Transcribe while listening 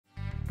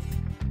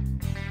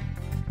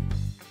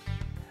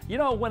You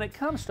know, when it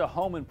comes to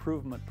home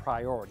improvement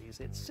priorities,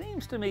 it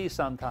seems to me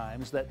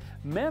sometimes that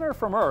men are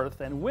from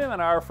Earth and women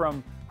are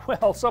from,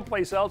 well,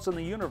 someplace else in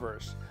the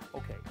universe.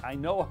 Okay, I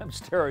know I'm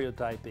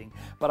stereotyping,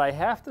 but I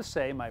have to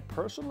say my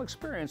personal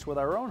experience with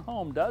our own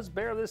home does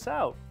bear this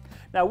out.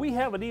 Now, we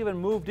haven't even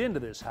moved into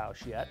this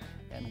house yet,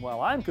 and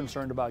while I'm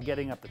concerned about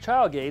getting up the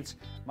child gates,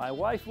 my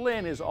wife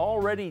Lynn is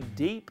already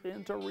deep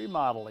into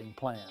remodeling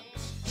plans.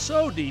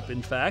 So deep,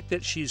 in fact,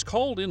 that she's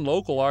called in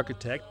local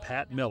architect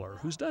Pat Miller,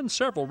 who's done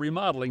several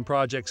remodeling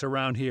projects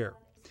around here.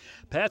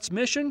 Pat's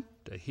mission?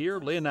 To hear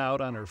Lynn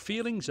out on her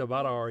feelings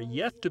about our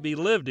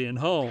yet-to-be-lived-in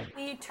home.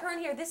 When you turn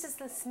here, this is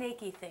the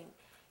snaky thing.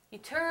 You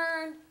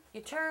turn,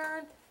 you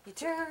turn, you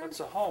turn. What's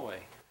a hallway?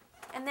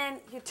 And then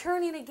you're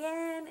turning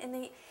again,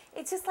 and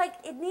it's just like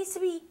it needs to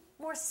be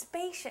more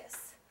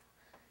spacious.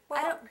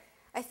 Well,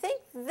 I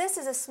think this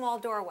is a small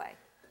doorway.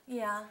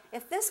 Yeah.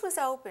 If this was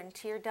open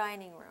to your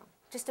dining room,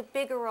 just a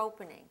bigger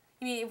opening.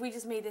 You mean if we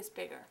just made this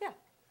bigger? Yeah.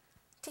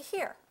 To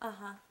here.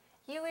 Uh-huh.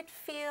 You would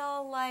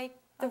feel like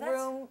the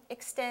room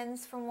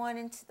extends from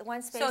one space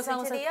So it's into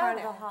almost the like other. part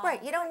of the hall.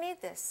 Right. You don't need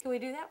this. Can we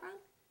do that, Ron?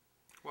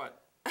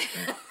 What?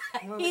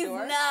 He's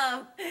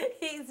numb.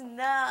 He's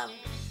numb.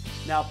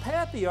 Now,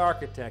 Pat the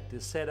architect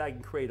has said I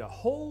can create a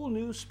whole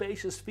new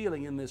spacious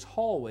feeling in this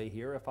hallway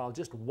here if I'll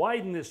just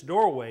widen this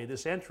doorway,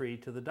 this entry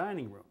to the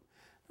dining room.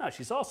 Now,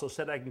 she's also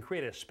said I can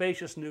create a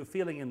spacious new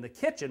feeling in the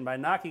kitchen by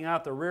knocking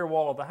out the rear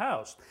wall of the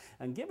house.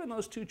 And given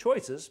those two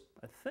choices,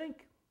 I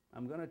think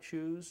I'm going to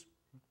choose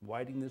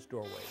widening this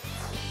doorway.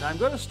 Now, I'm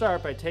going to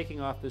start by taking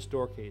off this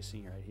door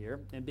casing right here.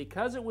 And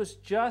because it was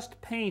just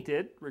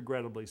painted,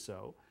 regrettably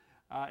so,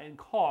 and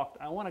caulked,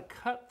 I want to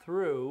cut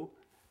through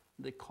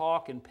the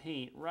caulk and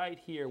paint right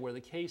here where the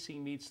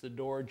casing meets the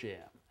door jamb.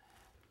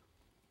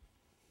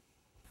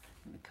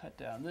 I'm going to cut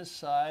down this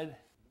side.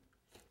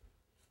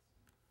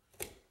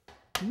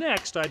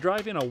 Next, I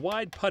drive in a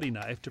wide putty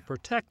knife to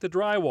protect the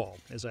drywall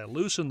as I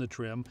loosen the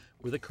trim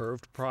with a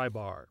curved pry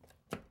bar.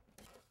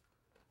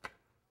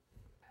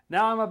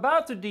 Now, I'm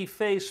about to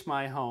deface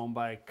my home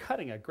by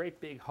cutting a great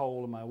big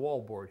hole in my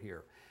wallboard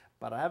here,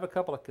 but I have a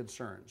couple of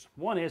concerns.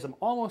 One is I'm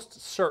almost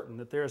certain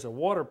that there's a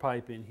water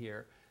pipe in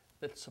here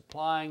that's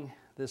supplying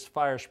this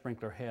fire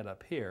sprinkler head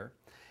up here.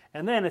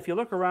 And then if you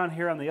look around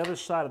here on the other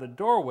side of the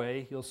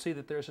doorway, you'll see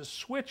that there's a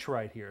switch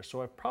right here.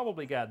 So I've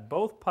probably got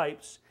both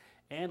pipes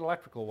and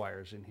electrical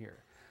wires in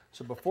here.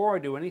 So before I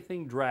do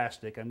anything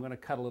drastic, I'm going to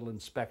cut a little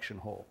inspection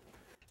hole.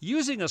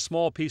 Using a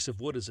small piece of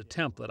wood as a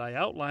template, I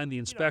outline the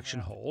inspection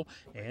hole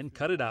and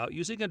cut it out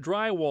using a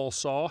drywall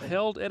saw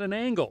held at an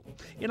angle.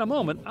 In a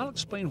moment, I'll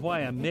explain why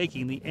I'm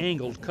making the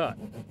angled cut.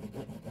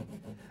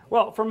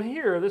 Well, from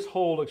here, this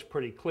hole looks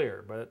pretty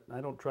clear, but I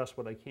don't trust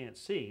what I can't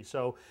see.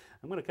 So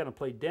I'm going to kind of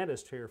play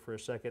dentist here for a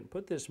second,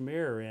 put this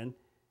mirror in,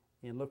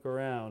 and look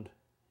around.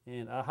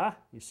 And aha,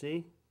 you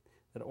see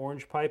that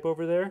orange pipe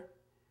over there?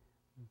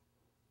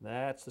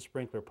 That's the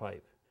sprinkler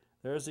pipe.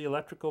 There's the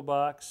electrical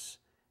box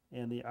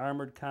and the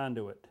armored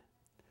conduit.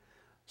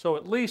 So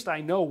at least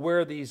I know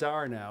where these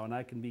are now, and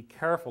I can be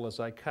careful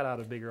as I cut out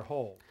a bigger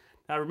hole.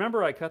 Now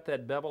remember I cut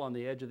that bevel on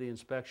the edge of the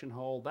inspection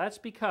hole? That's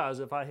because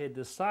if I had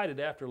decided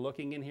after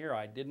looking in here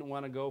I didn't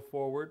want to go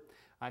forward,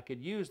 I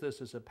could use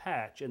this as a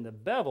patch, and the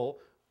bevel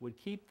would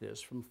keep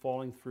this from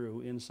falling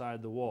through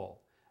inside the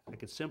wall. I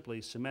could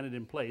simply cement it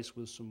in place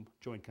with some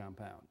joint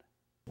compound.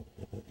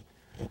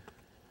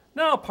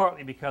 Now,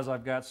 partly because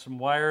I've got some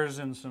wires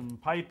and some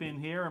pipe in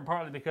here, and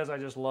partly because I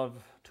just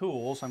love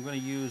tools, I'm going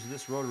to use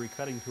this rotary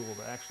cutting tool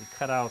to actually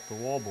cut out the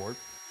wallboard.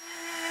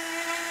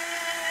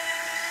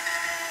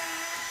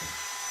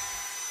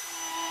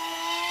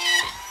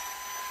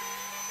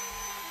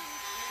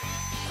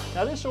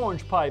 Now, this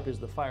orange pipe is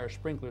the fire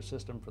sprinkler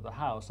system for the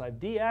house. I've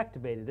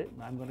deactivated it,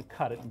 and I'm going to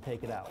cut it and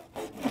take it out.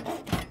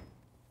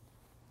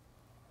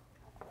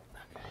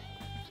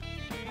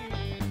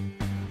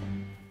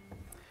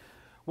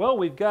 Well,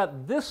 we've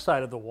got this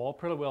side of the wall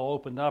pretty well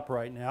opened up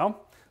right now.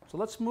 So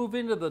let's move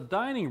into the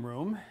dining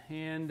room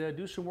and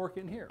do some work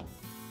in here.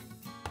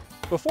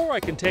 Before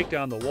I can take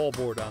down the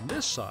wallboard on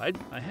this side,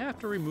 I have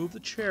to remove the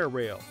chair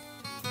rail.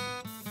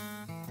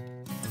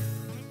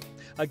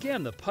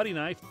 Again, the putty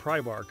knife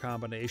pry bar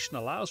combination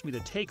allows me to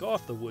take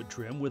off the wood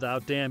trim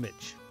without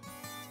damage.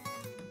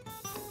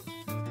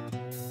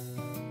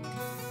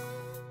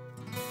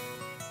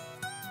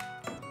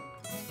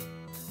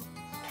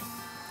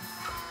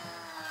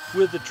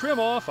 With the trim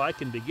off, I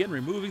can begin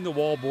removing the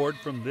wallboard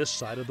from this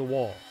side of the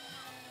wall.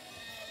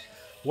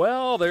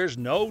 Well, there's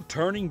no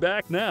turning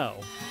back now.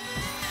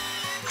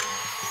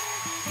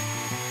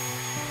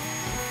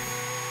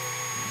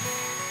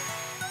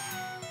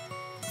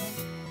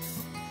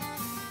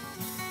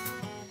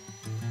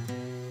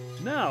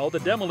 Now the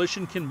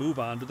demolition can move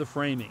on to the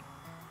framing.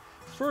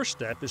 First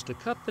step is to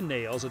cut the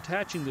nails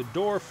attaching the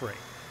door frame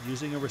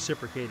using a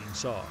reciprocating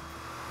saw.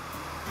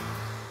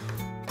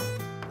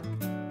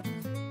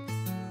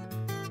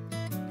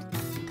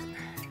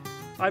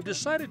 I've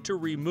decided to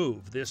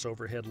remove this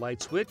overhead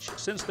light switch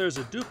since there's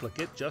a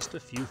duplicate just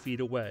a few feet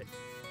away.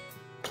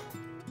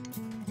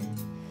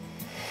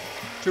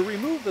 To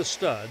remove the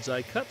studs,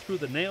 I cut through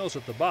the nails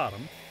at the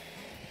bottom,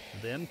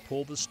 then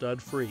pull the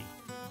stud free.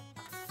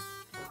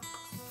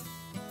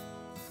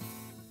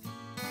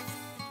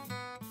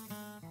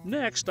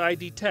 Next, I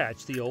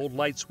detach the old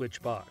light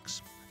switch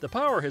box. The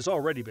power has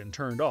already been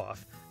turned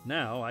off.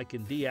 Now I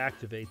can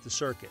deactivate the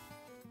circuit.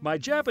 My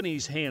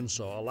Japanese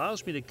handsaw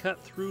allows me to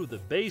cut through the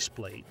base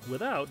plate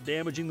without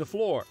damaging the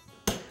floor.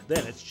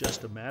 Then it's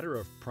just a matter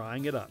of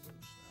prying it up.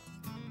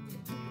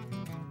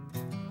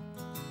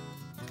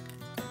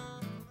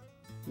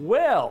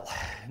 Well,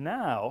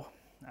 now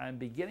I'm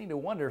beginning to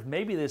wonder if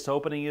maybe this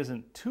opening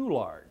isn't too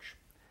large.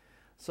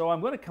 So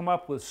I'm going to come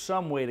up with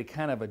some way to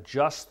kind of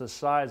adjust the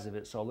size of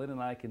it so Lynn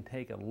and I can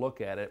take a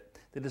look at it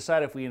to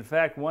decide if we in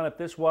fact want it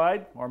this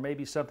wide or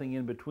maybe something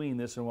in between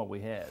this and what we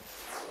had.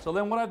 So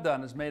then what I've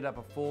done is made up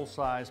a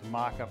full-size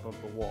mock-up of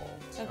the wall.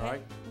 Okay. All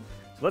right?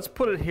 So let's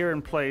put it here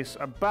in place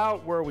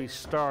about where we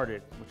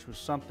started, which was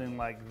something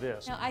like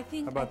this. No, I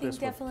think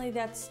definitely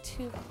that's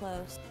too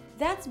close.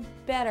 That's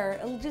better,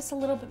 just a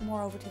little bit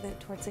more over to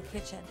towards the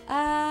kitchen.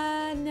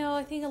 No,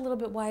 I think a little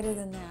bit wider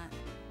than that.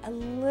 A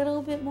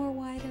little bit more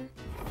wider.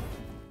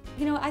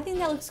 You know, I think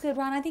that looks good,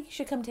 Ron. I think you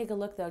should come take a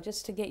look though,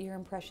 just to get your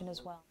impression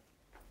as well.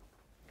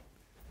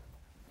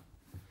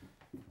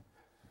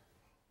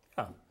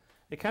 Yeah,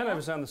 it kind of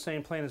is on the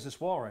same plane as this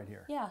wall right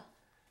here. Yeah.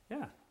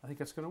 Yeah, I think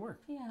that's going to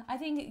work. Yeah, I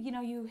think, you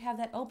know, you have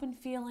that open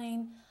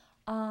feeling,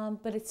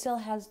 but it still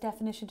has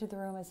definition to the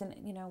room as in,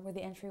 you know, where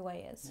the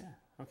entryway is.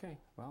 Yeah, okay,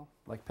 well,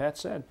 like Pat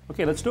said.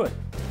 Okay, let's do it.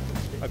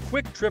 A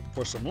quick trip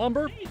for some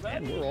lumber,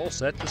 and we're all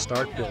set to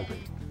start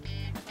building.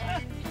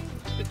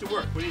 Get to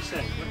work, what do you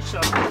say?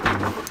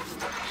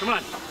 Come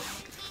on.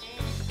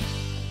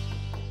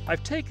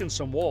 I've taken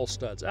some wall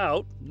studs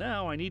out,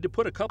 now I need to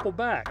put a couple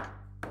back.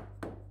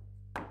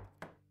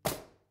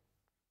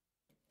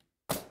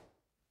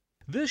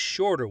 This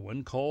shorter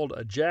one, called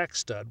a jack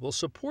stud, will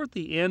support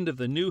the end of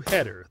the new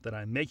header that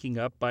I'm making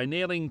up by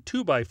nailing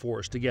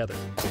 2x4s together.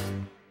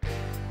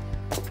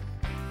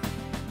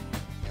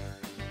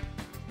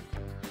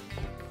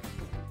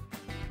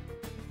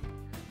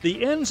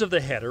 The ends of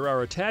the header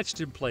are attached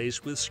in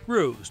place with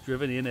screws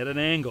driven in at an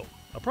angle,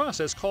 a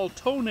process called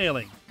toe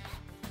nailing.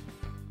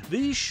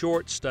 These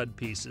short stud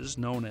pieces,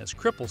 known as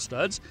cripple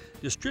studs,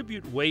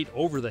 distribute weight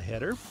over the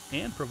header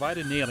and provide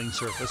a nailing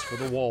surface for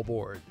the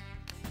wallboard.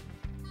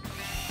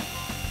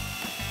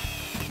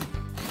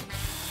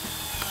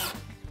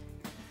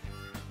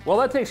 Well,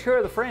 that takes care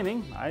of the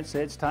framing. I'd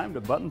say it's time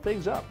to button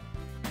things up.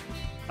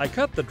 I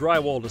cut the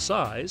drywall to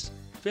size,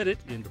 fit it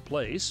into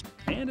place,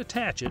 and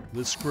attach it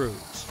with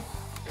screws.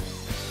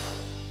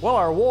 Well,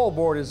 our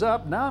wallboard is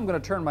up. Now I'm going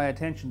to turn my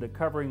attention to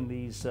covering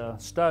these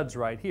studs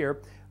right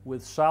here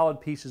with solid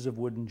pieces of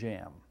wooden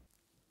jamb.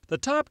 The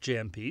top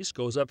jamb piece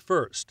goes up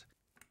first.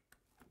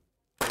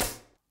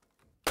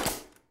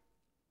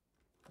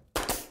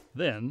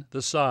 Then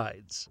the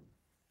sides.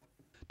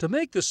 To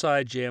make the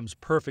side jambs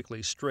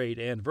perfectly straight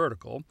and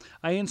vertical,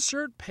 I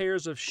insert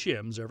pairs of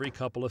shims every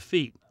couple of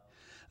feet,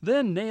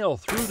 then nail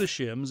through the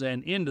shims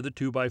and into the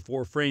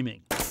 2x4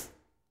 framing.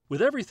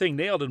 With everything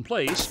nailed in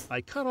place,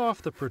 I cut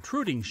off the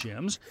protruding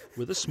shims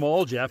with a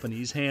small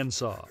Japanese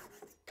handsaw.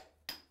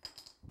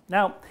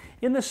 Now,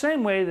 in the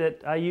same way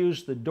that I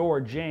used the door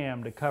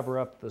jamb to cover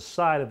up the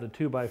side of the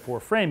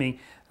 2x4 framing,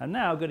 I'm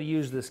now going to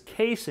use this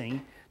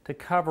casing to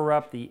cover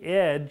up the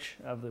edge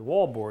of the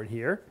wallboard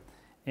here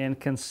and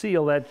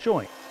conceal that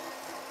joint.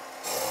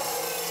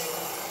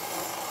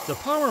 The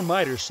power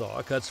miter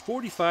saw cuts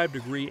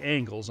 45-degree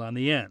angles on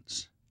the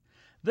ends.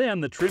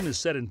 Then the trim is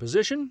set in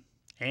position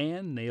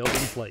and nailed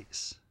in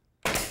place.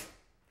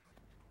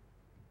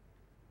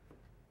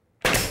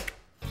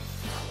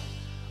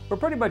 We're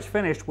pretty much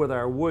finished with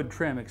our wood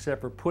trim except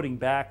for putting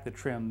back the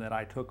trim that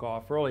I took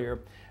off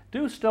earlier.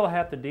 Do still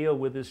have to deal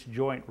with this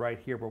joint right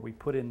here where we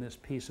put in this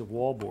piece of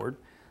wallboard.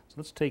 So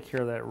let's take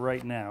care of that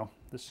right now.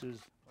 This is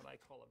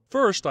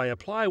First, I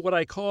apply what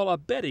I call a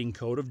bedding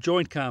coat of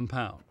joint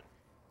compound.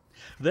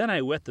 Then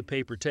I wet the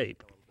paper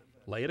tape,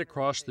 lay it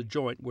across the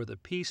joint where the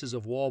pieces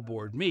of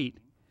wallboard meet,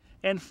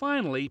 and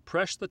finally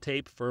press the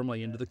tape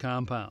firmly into the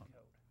compound.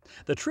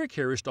 The trick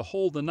here is to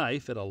hold the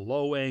knife at a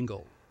low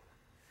angle.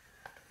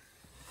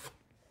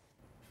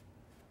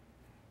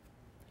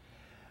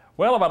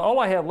 Well, about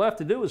all I have left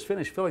to do is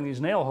finish filling these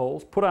nail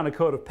holes, put on a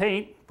coat of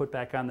paint, put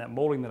back on that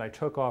molding that I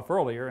took off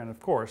earlier, and of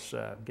course,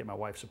 get my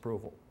wife's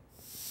approval.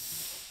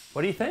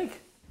 What do you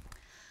think?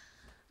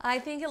 I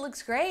think it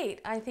looks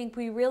great. I think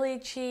we really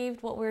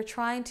achieved what we were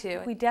trying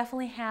to. We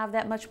definitely have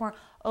that much more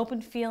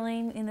open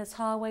feeling in this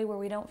hallway where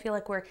we don't feel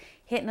like we're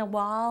hitting a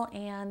wall,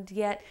 and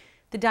yet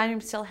the dining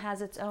room still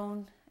has its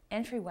own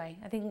entryway.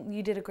 I think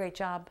you did a great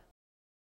job.